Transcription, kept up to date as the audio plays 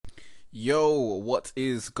Yo, what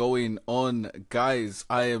is going on, guys?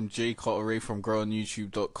 I am Jay Cotteray from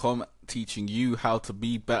GrowOnYouTube.com, teaching you how to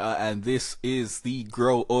be better, and this is the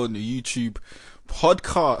Grow on YouTube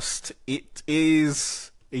podcast. It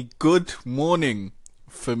is a good morning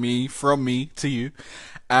for me, from me to you,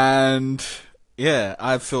 and yeah,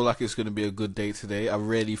 I feel like it's going to be a good day today. I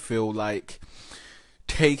really feel like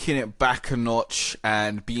taking it back a notch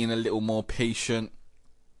and being a little more patient,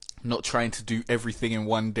 not trying to do everything in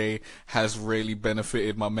one day, has really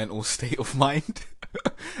benefited my mental state of mind.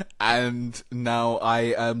 And now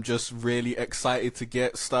I am just really excited to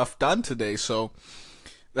get stuff done today. So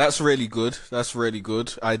that's really good. That's really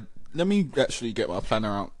good. Let me actually get my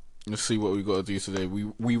planner out. Let's see what we got to do today.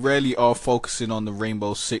 We really are focusing on the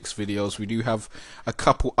Rainbow Six videos. We do have a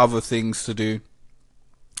couple other things to do,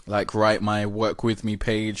 like write my work with me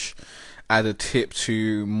page, add a tip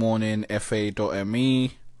to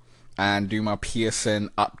morningfa.me, and do my PSN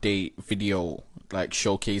update video, like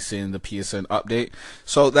showcasing the PSN update.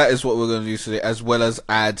 So that is what we're going to do today, as well as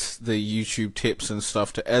add the YouTube tips and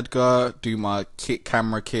stuff to Edgar, do my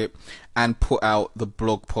camera kit, and put out the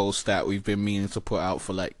blog post that we've been meaning to put out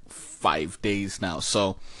for like 5 days now.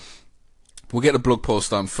 So we'll get the blog post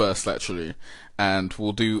done first, actually, and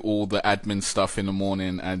we'll do all the admin stuff in the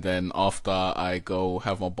morning, and then after I go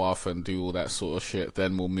have my bath and do all that sort of shit,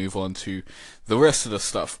 then we'll move on to the rest of the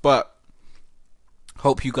stuff. But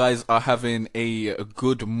hope you guys are having a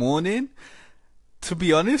good morning. To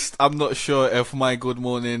be honest, I'm not sure if my good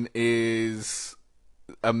morning is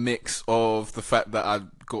a mix of the fact that I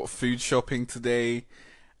got food shopping today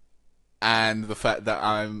and the fact that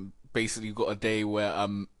I'm basically got a day where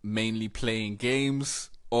I'm mainly playing games,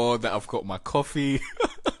 or that I've got my coffee.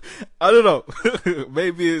 I don't know.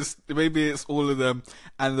 maybe it's all of them,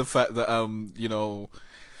 and the fact that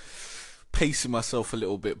pacing myself a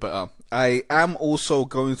little bit better. I am also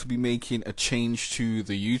going to be making a change to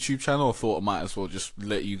the YouTube channel. I thought I might as well just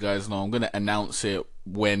let you guys know. I'm going to announce it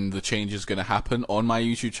when the change is going to happen on my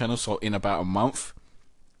YouTube channel, so in about a month.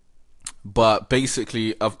 But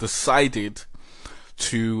basically, I've decided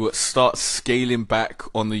to start scaling back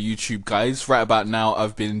on the YouTube, guys. Right about now,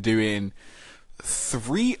 I've been doing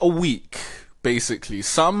 3 a week, basically.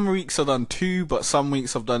 Some weeks I've done 2, but some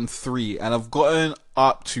weeks I've done 3, and I've gotten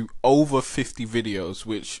up to over 50 videos,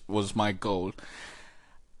 which was my goal.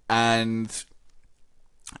 And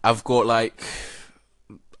I've got like,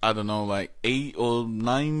 I don't know, like 8 or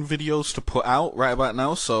 9 videos to put out right about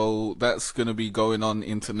now. So that's gonna be going on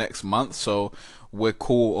into next month. So we're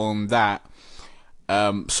cool on that.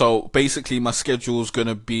 So basically my schedule is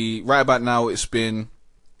gonna be, right about now it's been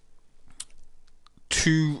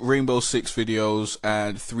 2 Rainbow Six videos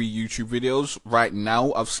and 3 YouTube videos. Right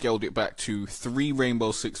now I've scaled it back to 3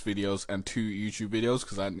 Rainbow Six videos and 2 YouTube videos,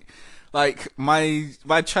 because I like my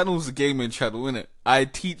channel's a gaming channel, innit? I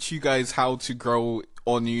teach you guys how to grow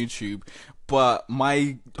on YouTube, but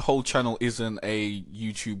my whole channel isn't a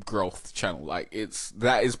YouTube growth channel. Like,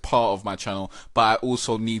 that is part of my channel, but I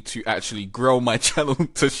also need to actually grow my channel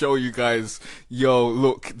to show you guys, yo,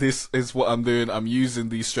 look, this is what I'm doing. I'm using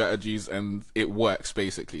these strategies and it works,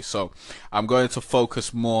 basically. So I'm going to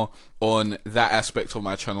focus more on that aspect of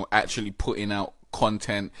my channel, actually putting out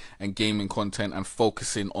content and gaming content and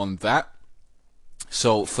focusing on that.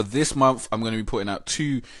 So for this month, I'm going to be putting out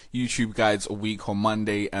 2 YouTube guides a week on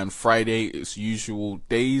Monday and Friday. It's usual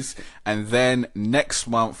days. And then next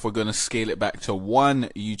month, we're going to scale it back to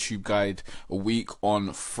 1 YouTube guide a week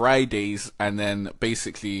on Fridays. And then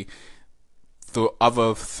basically the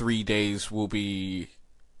other 3 days will be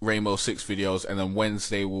Rainbow Six videos. And then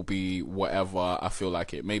Wednesday will be whatever I feel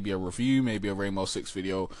like it. Maybe a review, maybe a Rainbow Six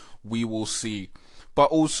video. We will see.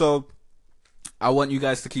 But also, I want you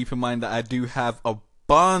guys to keep in mind that I do have a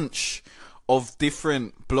bunch of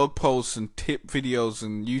different blog posts and tip videos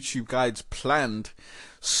and YouTube guides planned.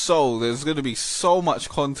 So there's going to be so much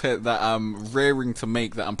content that I'm raring to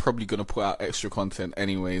make that I'm probably going to put out extra content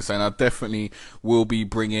anyways. And I definitely will be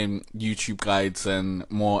bringing YouTube guides and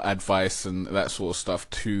more advice and that sort of stuff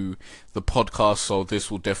to the podcast. So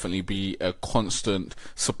this will definitely be a constant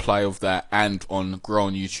supply of that, and on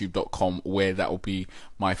growonyoutube.com, where that will be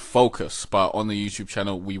my focus. But on the YouTube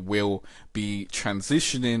channel, we will be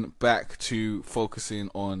transitioning back to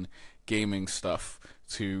focusing on gaming stuff,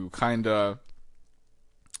 to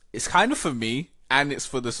it's kind of for me and it's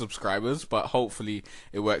for the subscribers, but hopefully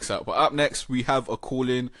it works out. But up next, we have a call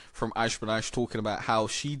in from Ashbanash talking about how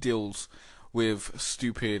she deals with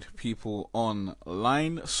stupid people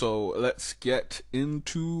online. So let's get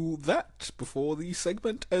into that before the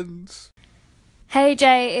segment ends. Hey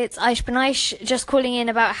Jay, it's Aish Banaish, just calling in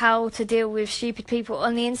about how to deal with stupid people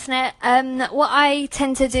on the internet. What I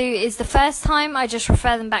tend to do is the first time I just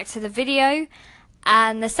refer them back to the video,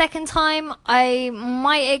 and the second time I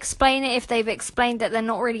might explain it if they've explained that they're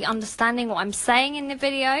not really understanding what I'm saying in the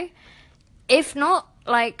video. If not,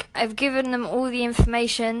 like, I've given them all the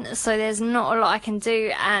information, so there's not a lot I can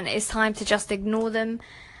do, and it's time to just ignore them.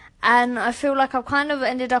 And I feel like I've kind of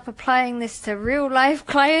ended up applying this to real life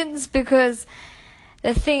clients, because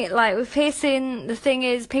the thing, like with piercing, the thing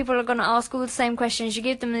is people are going to ask all the same questions. You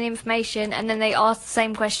give them the information and then they ask the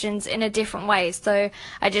same questions in a different way. So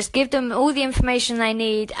I just give them all the information they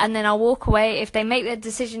need and then I'll walk away. If they make the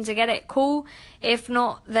decision to get it, cool. If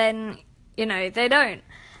not, then, they don't.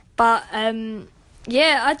 But,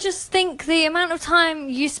 yeah, I just think the amount of time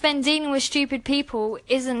you spend dealing with stupid people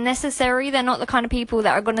isn't necessary. They're not the kind of people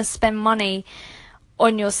that are going to spend money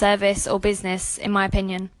on your service or business, in my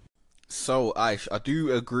opinion. So, Aish, I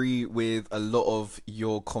do agree with a lot of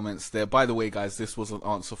your comments there. By the way, guys, this was an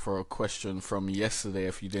answer for a question from yesterday.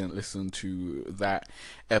 If you didn't listen to that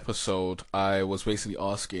episode, I was basically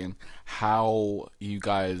asking how you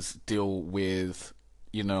guys deal with,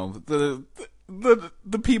 the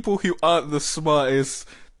people who aren't the smartest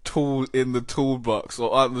tool in the toolbox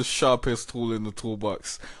or aren't the sharpest tool in the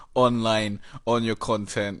toolbox online on your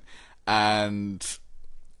content. And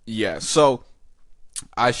yeah, so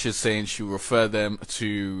I should say, and she refer them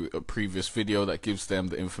to a previous video that gives them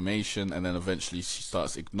the information, and then eventually she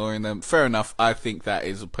starts ignoring them. Fair enough. I think that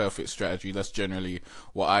is a perfect strategy. That's generally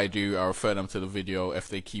what I do. I refer them to the video. If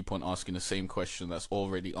they keep on asking the same question that's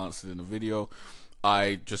already answered in the video,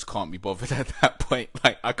 I just can't be bothered at that point.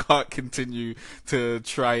 Like, I can't continue to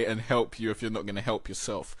try and help you if you're not going to help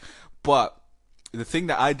yourself. But the thing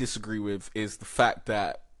that I disagree with is the fact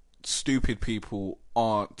that stupid people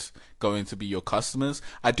aren't going to be your customers.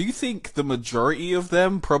 I do think the majority of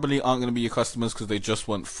them probably aren't going to be your customers because they just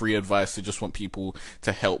want free advice. They just want people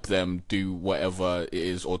to help them do whatever it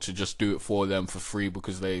is, or to just do it for them for free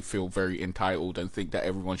because they feel very entitled and think that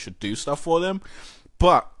everyone should do stuff for them.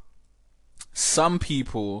 But some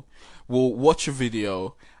people will watch a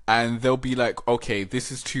video and they'll be like, okay,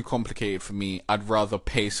 this is too complicated for me. I'd rather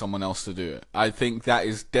pay someone else to do it. I think that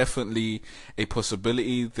is definitely a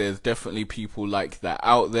possibility. There's definitely people like that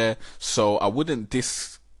out there. So I wouldn't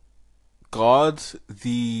discard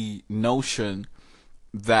the notion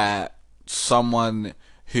that someone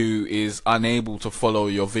who is unable to follow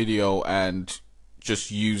your video and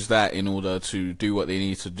just use that in order to do what they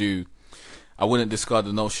need to do, I wouldn't discard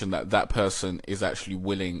the notion that that person is actually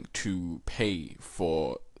willing to pay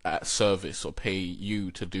for a service or pay you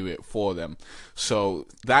to do it for them. So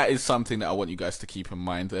that is something that I want you guys to keep in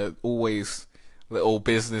mind. There are always little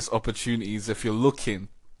business opportunities if you're looking.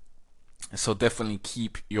 So definitely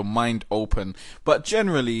keep your mind open. But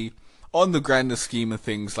generally, on the grander scheme of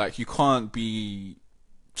things, like, you can't be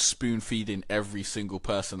spoon feeding every single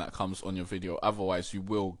person that comes on your video. Otherwise, you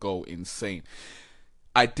will go insane.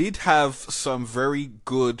 I did have some very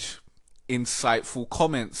good, insightful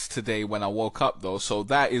comments today when I woke up, though, so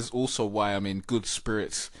that is also why I'm in good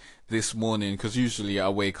spirits this morning, because usually I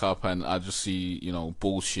wake up and I just see,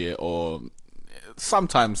 bullshit, or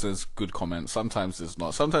sometimes there's good comments, sometimes there's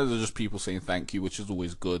not. Sometimes there's just people saying thank you, which is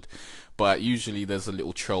always good, but usually there's a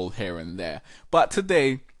little troll here and there. But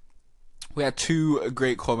today, we had two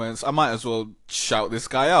great comments. I might as well shout this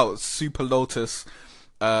guy out. Super Lotus,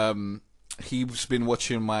 he's been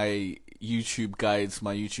watching my YouTube guides,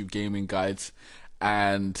 my YouTube gaming guides,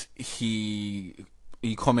 and he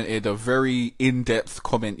commented a very in-depth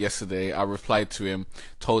comment yesterday. I replied to him,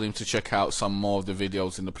 told him to check out some more of the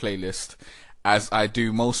videos in the playlist, as I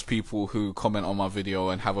do most people who comment on my video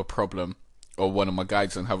and have a problem, or one of my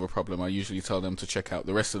guides and have a problem. I usually tell them to check out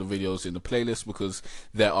the rest of the videos in the playlist, because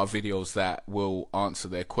there are videos that will answer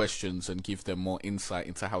their questions and give them more insight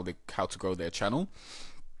into how to grow their channel.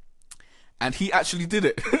 And he actually did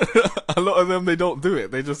it. A lot of them, they don't do it.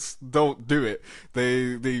 They just don't do it.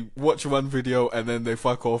 They watch one video and then they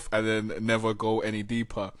fuck off and then never go any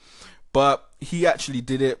deeper. But he actually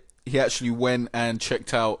did it. He actually went and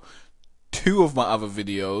checked out two of my other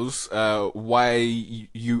videos, why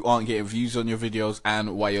you aren't getting views on your videos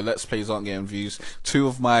and why your Let's Plays aren't getting views. Two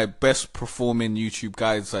of my best performing YouTube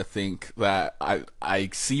guides, I think, that I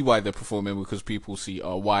see why they're performing, because people see,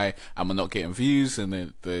 why am I not getting views, and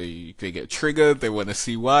then they get triggered, they want to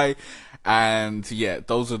see why. And yeah,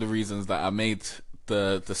 those are the reasons that I made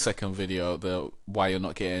the second video, the why you're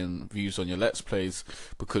not getting views on your Let's Plays,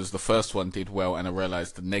 because the first one did well and I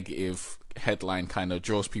realized the negative headline kind of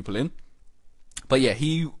draws people in. But yeah,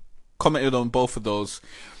 he commented on both of those,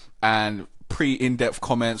 and pretty in-depth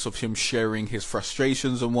comments of him sharing his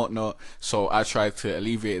frustrations and whatnot. So I tried to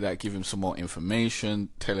alleviate that, give him some more information,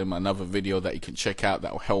 tell him another video that he can check out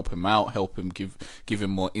that will help him out, help him give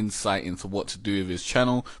him more insight into what to do with his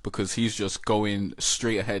channel, because he's just going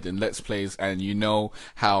straight ahead in Let's Plays, and you know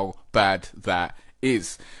how bad that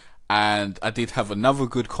is. And I did have another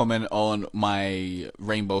good comment on my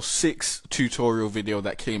Rainbow Six tutorial video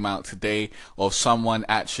that came out today, of someone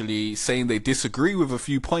actually saying they disagree with a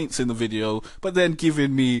few points in the video, but then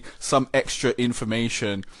giving me some extra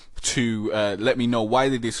information to let me know why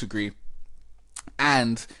they disagree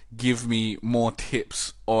and give me more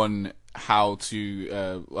tips on how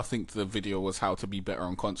to, I think the video was how to be better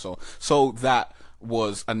on console. So that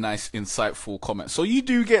was a nice insightful comment. So you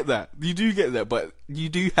do get that, but you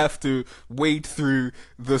do have to wade through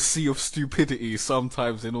the sea of stupidity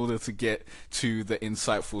sometimes in order to get to the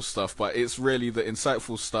insightful stuff. But it's really the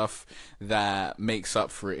insightful stuff that makes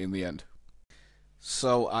up for it in the end.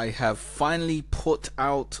 So I have finally put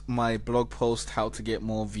out my blog post, how to get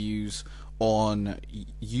more views on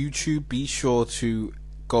YouTube. Be sure to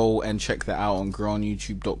go and check that out on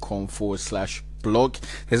growonyoutube.com/blog.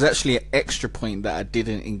 There's actually an extra point that I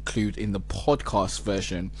didn't include in the podcast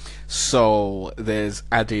version, so there's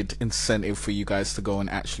added incentive for you guys to go and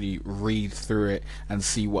actually read through it and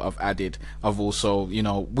see what I've added. I've also, you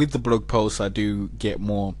know, with the blog posts, I do get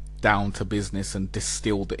more down to business and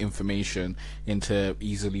distill the information into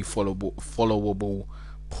easily followable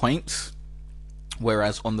points,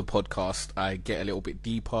 whereas on the podcast I get a little bit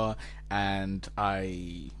deeper and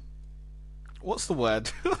what's the word?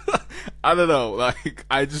 I don't know, like,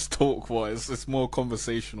 I just talk more. It's more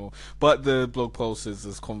conversational, but the blog post is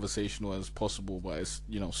as conversational as possible, but it's,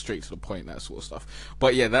 you know, straight to the point, that sort of stuff.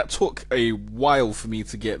 But yeah, that took a while for me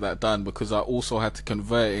to get that done, because I also had to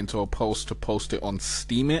convert it into a post to post it on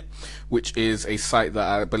Steemit, which is a site that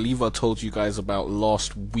I believe I told you guys about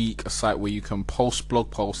last week, a site where you can post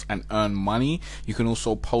blog posts and earn money. You can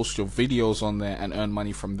also post your videos on there and earn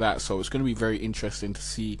money from that. So it's going to be very interesting to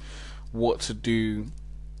see what to do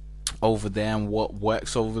over there and what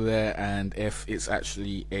works over there, and if it's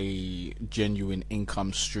actually a genuine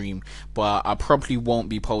income stream. But I probably won't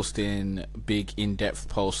be posting big in-depth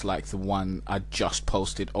posts like the one I just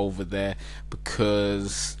posted over there,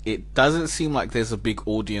 because it doesn't seem like there's a big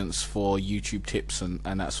audience for YouTube tips and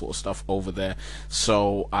that sort of stuff over there.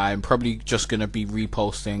 So I'm probably just going to be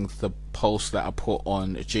reposting the post that I put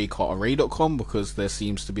on jcarteray.com, because there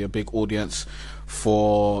seems to be a big audience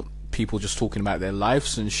for people just talking about their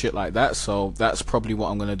lives and shit like that. So that's probably what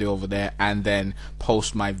I'm going to do over there, and then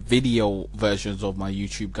post my video versions of my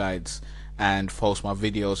YouTube guides and post my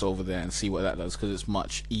videos over there and see what that does, because it's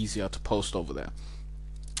much easier to post over there.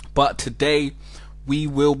 But today we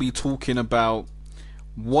will be talking about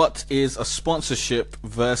what is a sponsorship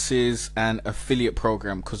versus an affiliate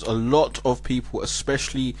program, because a lot of people,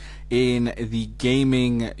 especially in the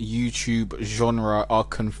gaming YouTube genre, are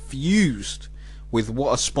confused with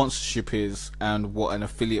what a sponsorship is and what an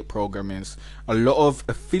affiliate program is. A lot of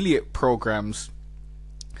affiliate programs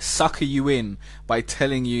sucker you in by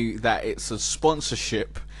telling you that it's a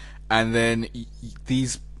sponsorship, and then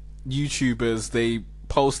these YouTubers, they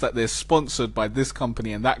post that they're sponsored by this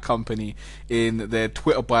company and that company in their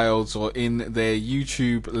Twitter bios or in their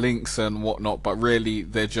YouTube links and whatnot, but really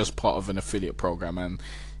they're just part of an affiliate program. And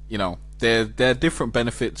you know, there are different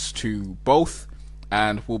benefits to both,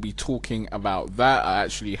 and we'll be talking about that. I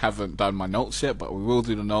actually haven't done my notes yet, but we will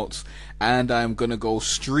do the notes, and I'm gonna go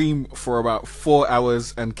stream for about 4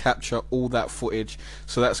 hours and capture all that footage.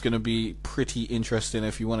 So that's gonna be pretty interesting.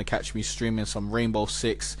 If you want to catch me streaming some Rainbow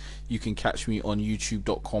Six, you can catch me on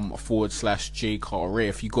youtube.com/jcarteray.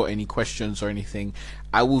 If you got any questions or anything,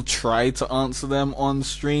 I will try to answer them on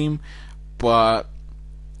stream, but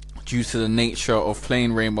due to the nature of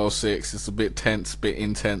playing Rainbow Six, it's a bit tense, bit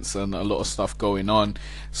intense, and a lot of stuff going on,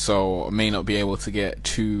 so I may not be able to get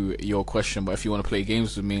to your question. But if you want to play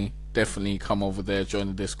games with me, definitely come over there, join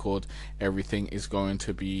the Discord. Everything is going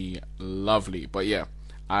to be lovely. But yeah,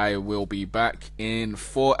 I will be back in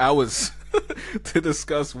 4 hours to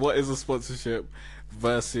discuss what is a sponsorship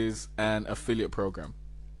versus an affiliate program.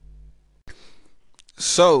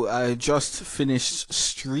 So I just finished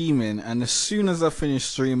streaming, and as soon as I finished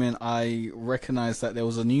streaming, I recognized that there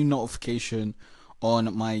was a new notification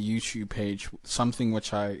on my YouTube page, something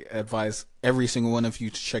which I advise every single one of you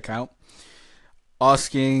to check out,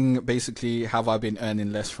 asking basically, have I been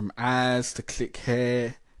earning less from ads? To click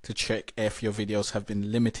here to check if your videos have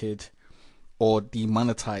been limited or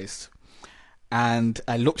demonetized. And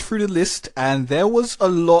I looked through the list, and there was a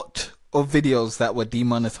lot of videos that were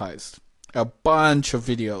demonetized. a bunch of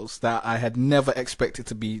videos that I had never expected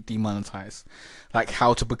to be demonetized, like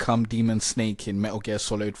how to become Demon Snake in Metal Gear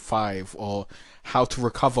Solid 5, or how to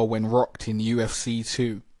recover when rocked in UFC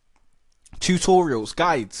 2. Tutorials,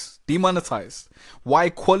 guides, demonetized. Why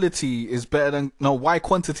quantity is better than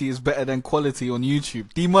quality on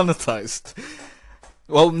YouTube, demonetized.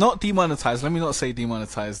 Well, not demonetized. Let me not say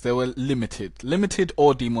demonetized. They were limited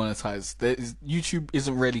or demonetized. YouTube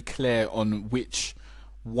isn't really clear on which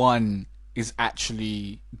one is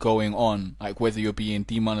actually going on, like whether you're being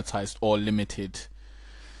demonetized or limited.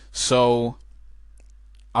 So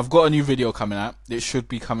I've got a new video coming out. It should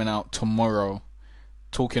be coming out tomorrow,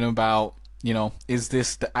 talking about, is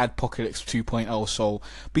this the Adpocalypse 2.0? So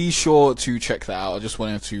be sure to check that out. I just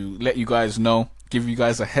wanted to let you guys know, give you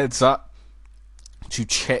guys a heads up to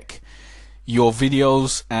check your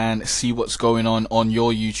videos and see what's going on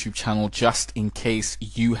your YouTube channel, just in case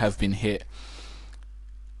you have been hit,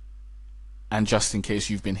 and just in case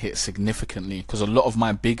you've been hit significantly, because a lot of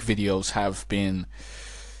my big videos have been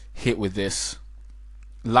hit with this.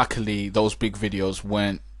 Luckily, those big videos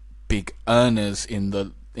weren't big earners in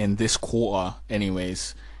this quarter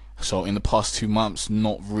anyways. So in the past 2 months,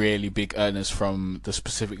 not really big earners from the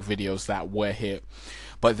specific videos that were hit.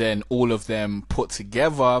 But then all of them put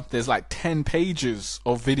together, there's like 10 pages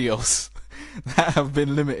of videos that have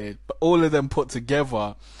been limited. But all of them put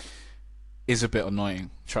together is a bit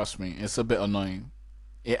annoying. Trust me, it's a bit annoying.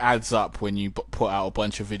 It adds up when you put out a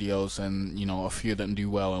bunch of videos and, a few of them do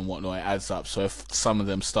well and whatnot. It adds up. So if some of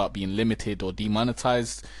them start being limited or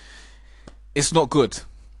demonetized, it's not good.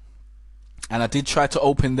 And I did try to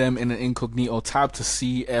open them in an incognito tab to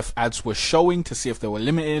see if ads were showing, to see if they were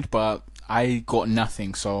limited, but I got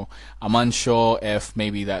nothing. So I'm unsure if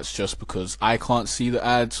maybe that's just because I can't see the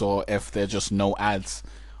ads, or if they're just no ads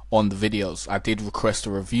on the videos. I did request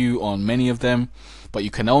a review on many of them, but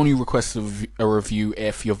you can only request a review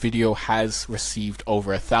if your video has received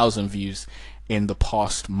over 1,000 views in the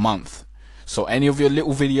past month. So any of your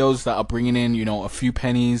little videos that are bringing in, a few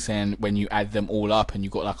pennies, and when you add them all up and you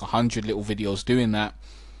got like 100 little videos doing that,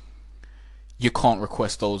 you can't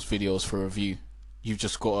request those videos for review. You've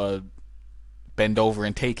just got to bend over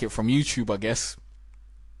and take it from YouTube, I guess.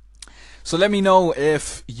 So let me know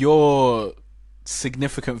if your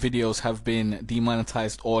significant videos have been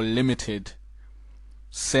demonetized or limited.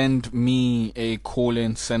 Send me a call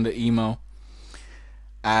in, send an email.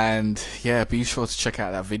 And yeah, be sure to check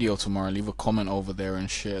out that video tomorrow. Leave a comment over there and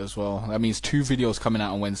shit as well. That means 2 videos coming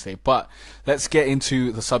out on Wednesday. But let's get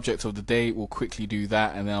into the subject of the day. We'll quickly do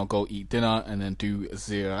that, and then I'll go eat dinner and then do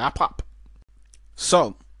the wrap up.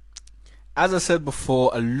 So, as I said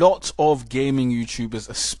before, a lot of gaming YouTubers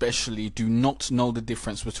especially do not know the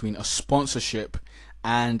difference between a sponsorship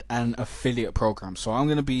and an affiliate program. So I'm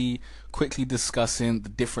going to be quickly discussing the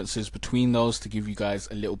differences between those to give you guys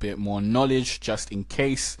a little bit more knowledge, just in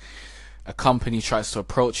case a company tries to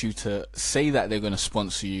approach you to say that they're going to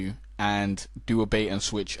sponsor you and do a bait and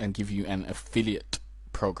switch and give you an affiliate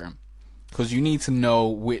program. Because you need to know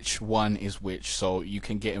which one is which, so you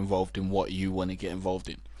can get involved in what you want to get involved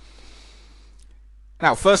in.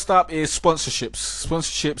 Now, first up is sponsorships.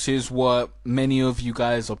 Sponsorships is what many of you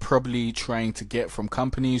guys are probably trying to get from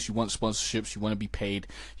companies. You want sponsorships, you want to be paid,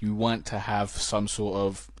 you want to have some sort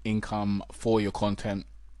of income for your content.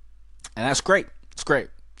 And that's great. It's great.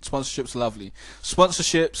 Sponsorships are lovely.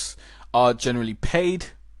 Sponsorships are generally paid.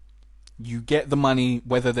 You get the money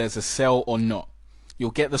whether there's a sale or not. You'll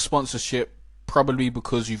get the sponsorship probably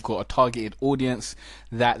because you've got a targeted audience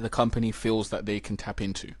that the company feels that they can tap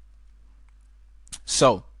into.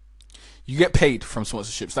 So, you get paid from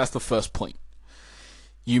sponsorships. That's the first point.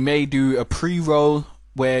 You may do a pre-roll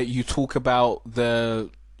where you talk about the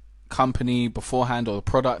company beforehand or the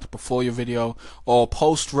product before your video, or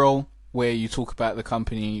post-roll where you talk about the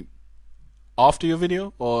company after your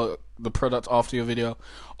video or the product after your video,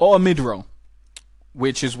 or a mid-roll,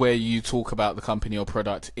 which is where you talk about the company or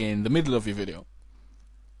product in the middle of your video.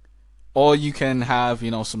 Or you can have,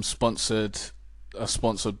 some sponsored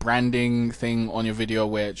branding thing on your video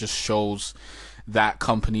where it just shows that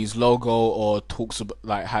company's logo or talks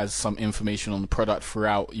about, has some information on the product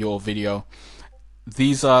throughout your video.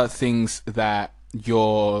 These are things that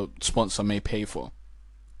your sponsor may pay for.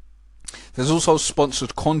 There's also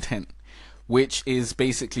sponsored content, which is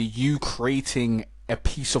basically you creating a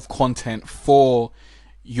piece of content for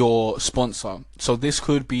your sponsor. So this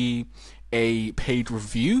could be a paid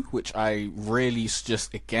review, which I really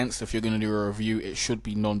suggest against. If you're going to do a review, it should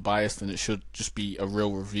be non-biased and it should just be a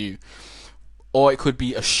real review. Or it could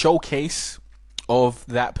be a showcase of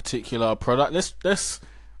that particular product. Let's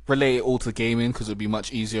relate it all to gaming because it'd be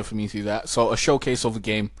much easier for me to do that. So a showcase of a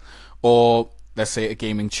game, or let's say a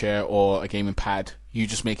gaming chair or a gaming pad, you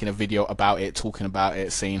just making a video about it, talking about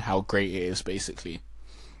it, saying how great it is, basically.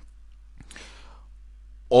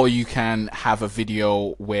 Or you can have a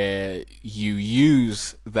video where you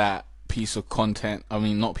use that piece of content,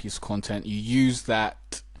 you use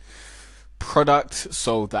that product,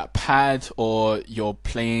 so that pad, or you're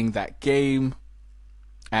playing that game,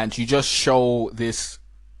 and you just show this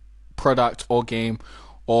product or game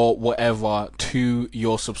or whatever to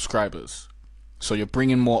your subscribers. So you're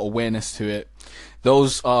bringing more awareness to it.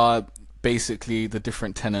 Those are basically the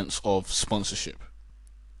different tenets of sponsorship.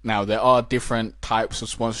 Now, there are different types of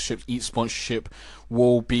sponsorships. Each sponsorship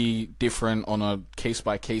will be different on a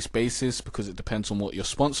case-by-case basis because it depends on what your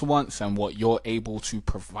sponsor wants and what you're able to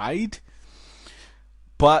provide.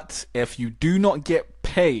 But if you do not get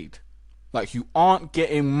paid, like you aren't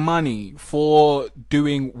getting money for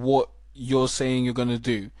doing what you're saying you're going to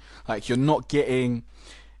do, like you're not getting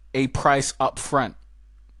a price up front,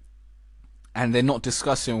 and they're not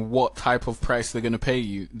discussing what type of price they're going to pay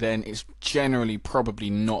you, then it's generally probably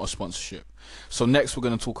not a sponsorship. So next we're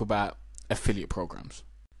going to talk about affiliate programs.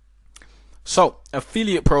 So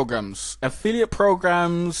affiliate programs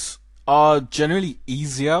are generally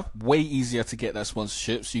easier, way easier to get that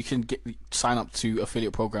sponsorships. You can sign up to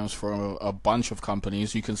affiliate programs for a bunch of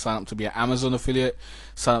companies. You can sign up to be an Amazon affiliate,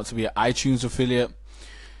 sign up to be an iTunes affiliate.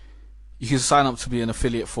 You can sign up to be an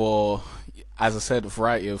affiliate for, as I said, a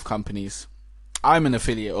variety of companies. I'm an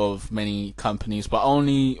affiliate of many companies, but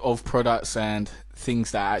only of products and things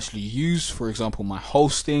that I actually use. For example, my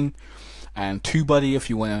hosting and TubeBuddy. If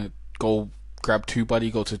you want to go grab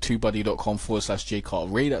TubeBuddy, go to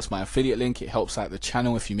tubebuddy.com/jcarterray. That's my affiliate link. It helps out the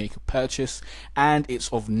channel if you make a purchase, and it's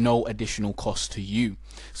of no additional cost to you.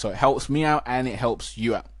 So it helps me out and it helps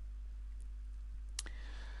you out.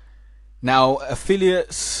 Now,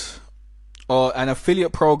 affiliates or an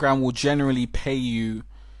affiliate program will generally pay you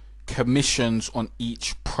commissions on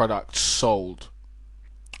each product sold,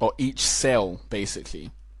 or each sale,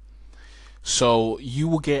 basically. So you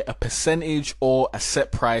will get a percentage or a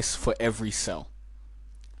set price for every sale,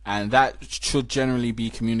 and that should generally be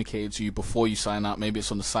communicated to you before you sign up. Maybe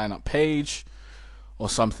it's on the sign up page or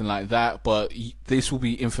something like that, but this will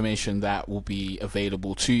be information that will be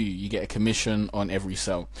available to you. You get a commission on every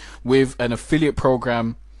sale. With an affiliate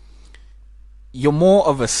program, you're more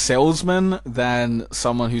of a salesman than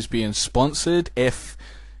someone who's being sponsored if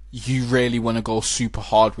you really want to go super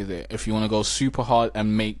hard with it. If you want to go super hard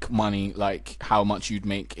and make money like how much you'd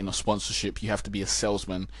make in a sponsorship, you have to be a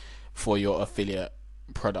salesman for your affiliate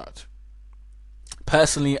product.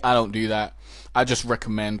 Personally, I don't do that. I just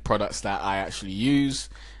recommend products that I actually use,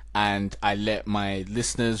 and I let my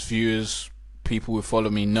listeners, viewers, people who follow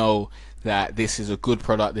me know that this is a good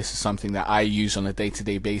product, this is something that I use on a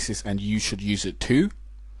day-to-day basis, and you should use it too.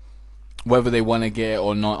 Whether they want to get it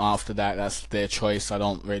or not after that, that's their choice. I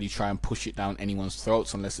don't really try and push it down anyone's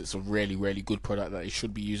throats unless it's a really, really good product that they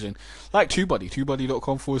should be using. Like TubeBuddy,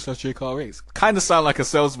 tubebuddy.com/jcarterray. Kind of sound like a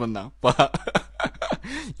salesman now, but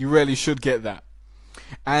you really should get that.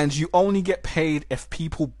 And you only get paid if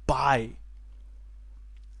people buy.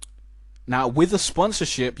 Now, with a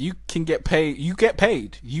sponsorship, you can get paid. You get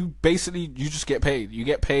paid. You just get paid. You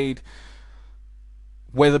get paid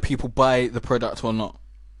whether people buy the product or not.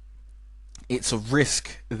 It's a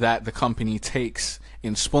risk that the company takes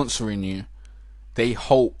in sponsoring you. They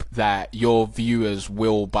hope that your viewers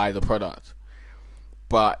will buy the product.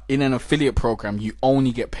 But in an affiliate program, you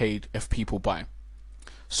only get paid if people buy.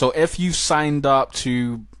 So if you signed up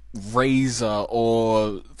to Razer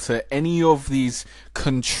or to any of these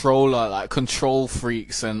control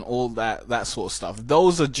freaks and all that sort of stuff,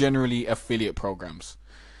 those are generally affiliate programs.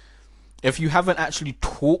 If you haven't actually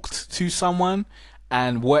talked to someone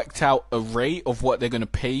and worked out a rate of what they're going to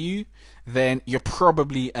pay you, then you're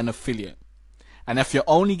probably an affiliate. And if you're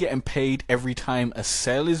only getting paid every time a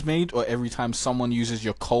sale is made or every time someone uses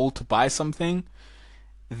your code to buy something,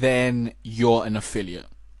 then you're an affiliate.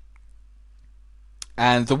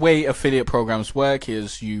 And the way affiliate programs work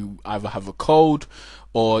is you either have a code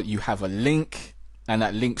or you have a link, and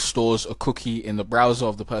that link stores a cookie in the browser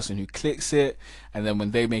of the person who clicks it, and then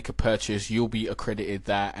when they make a purchase, you'll be accredited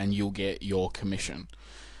that and you'll get your commission.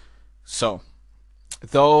 So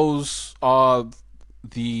those are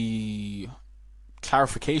the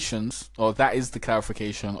clarifications, or that is the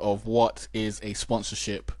clarification of what is a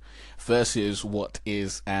sponsorship versus what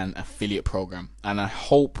is an affiliate program. And I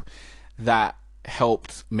hope that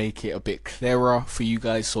helped make it a bit clearer for you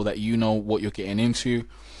guys so that you know what you're getting into.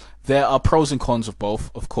 There are pros and cons of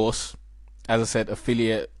both, of course. As I said,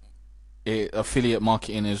 affiliate affiliate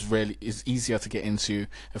marketing is easier to get into.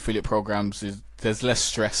 Affiliate programs there's less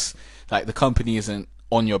stress. Like, the company isn't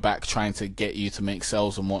on your back trying to get you to make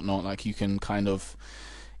sales and whatnot. Like, you can kind of,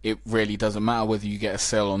 it really doesn't matter whether you get a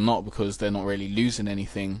sale or not because they're not really losing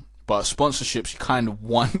anything. But sponsorships, you kind of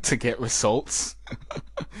want to get results.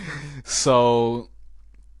 So,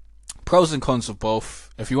 pros and cons of both.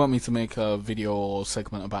 If you want me to make a video or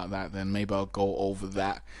segment about that, then maybe I'll go over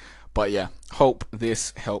that. But yeah, hope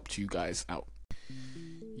this helped you guys out.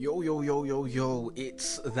 Yo,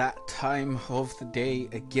 it's that time of the day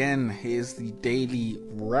again. Here's the daily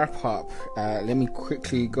wrap up. Let me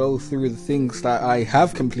quickly go through the things that I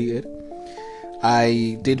have completed.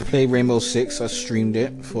 I did play Rainbow Six. I streamed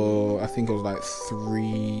it for, I think it was like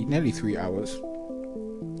nearly 3 hours.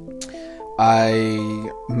 I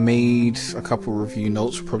made a couple review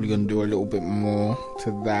notes. We're probably going to do a little bit more to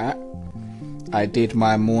that. I did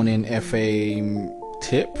my morning FA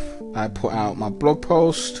tip. I put out my blog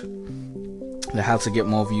post, how to get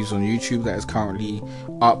more views on YouTube, that is currently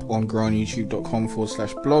up on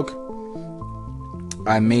growonyoutube.com/blog.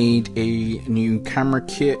 I made a new camera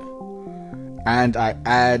kit, and I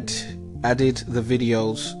added the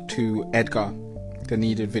videos to Edgar, the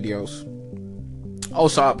needed videos.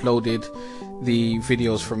 Also uploaded the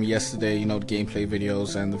videos from yesterday, the gameplay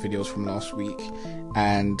videos and the videos from last week.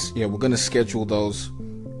 And yeah, we're going to schedule those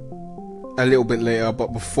a little bit later,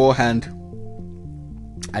 but beforehand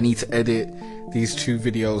I need to edit these 2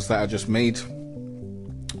 videos that I just made.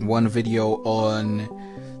 One video on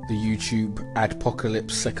the YouTube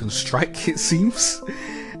Adpocalypse Second Strike, it seems,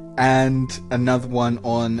 and another one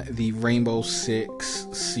on the Rainbow Six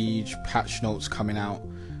Siege patch notes coming out,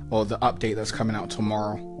 or the update that's coming out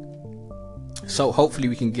tomorrow. So hopefully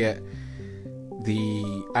we can get the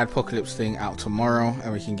Adpocalypse thing out tomorrow,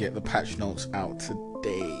 and we can get the patch notes out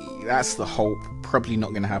today. That's the hope. Probably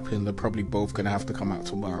not going to happen. They're probably both going to have to come out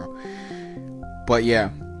tomorrow. But yeah,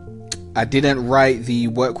 I didn't write the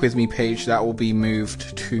Work With Me page. That will be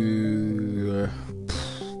moved to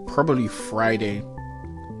probably Friday,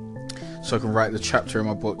 so I can write the chapter in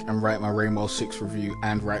my book and write my Rainbow Six review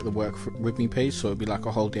and write the Work With Me page. So it'll be like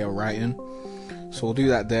a whole day of writing. So we'll do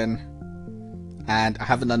that then. And I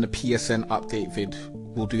haven't done the PSN update vid.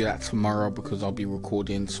 We'll do that tomorrow because I'll be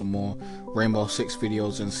recording some more Rainbow Six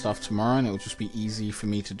videos and stuff tomorrow, and it'll just be easy for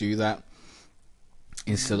me to do that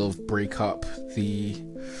instead of break up the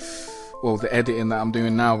editing that I'm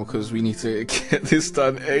doing now, because we need to get this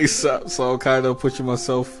done ASAP. So I'm kind of pushing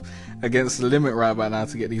myself against the limit right about now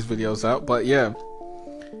to get these videos out. But yeah,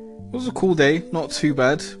 it was a cool day, not too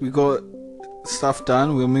bad. We got stuff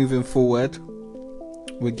done, we're moving forward,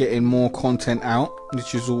 we're getting more content out,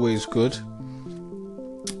 which is always good.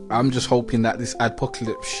 I'm just hoping that this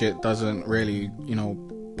Adpocalypse shit doesn't really,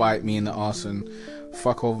 bite me in the arse and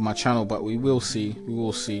fuck over my channel, but we will see.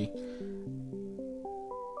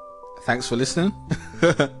 Thanks for listening.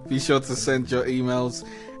 Be sure to send your emails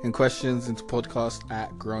and questions into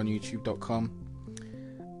podcast@growonyoutube.com,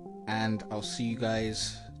 and I'll see you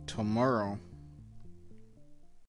guys tomorrow.